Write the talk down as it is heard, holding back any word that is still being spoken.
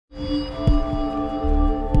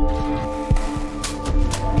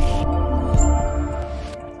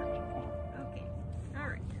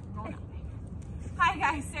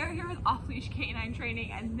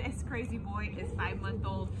training, and this crazy boy is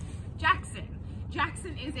 5-month-old Jackson.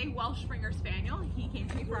 Jackson is a Welsh Springer Spaniel. He came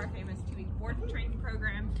to me for our famous 2-week board training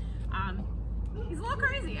program. He's a little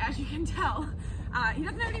crazy, as you can tell. He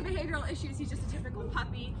doesn't have any behavioral issues. He's just a typical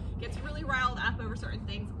puppy. Gets really riled up over certain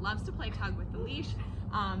things. Loves to play tug with the leash.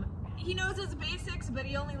 He knows his basics, but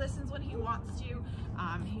he only listens when he wants to.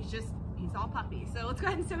 He's all puppy. So let's go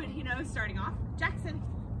ahead and see what he knows starting off. Jackson.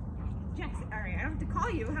 Jackson. All right, I don't have to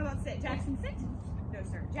call you. How about sit? Jackson, sit. No,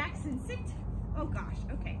 sir. Jackson, sit. Oh, gosh.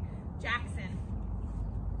 Okay. Jackson,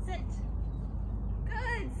 sit.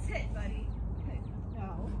 Good. Sit, buddy. Good.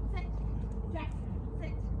 No. Sit. Jackson,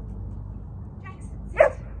 sit. Jackson,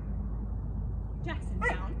 sit. Jackson,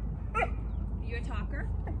 down. Are you a talker?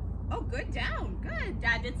 Oh, good. Down. Good.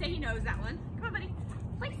 Dad did say he knows that one. Come on, buddy.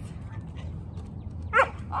 Place.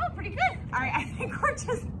 Oh, pretty good. All right, I think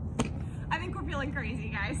we're feeling crazy,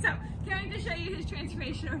 guys. So can't wait to show you his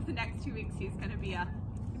transformation over the next 2 weeks. He's gonna be a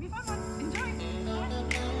fun one.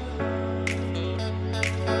 Enjoy.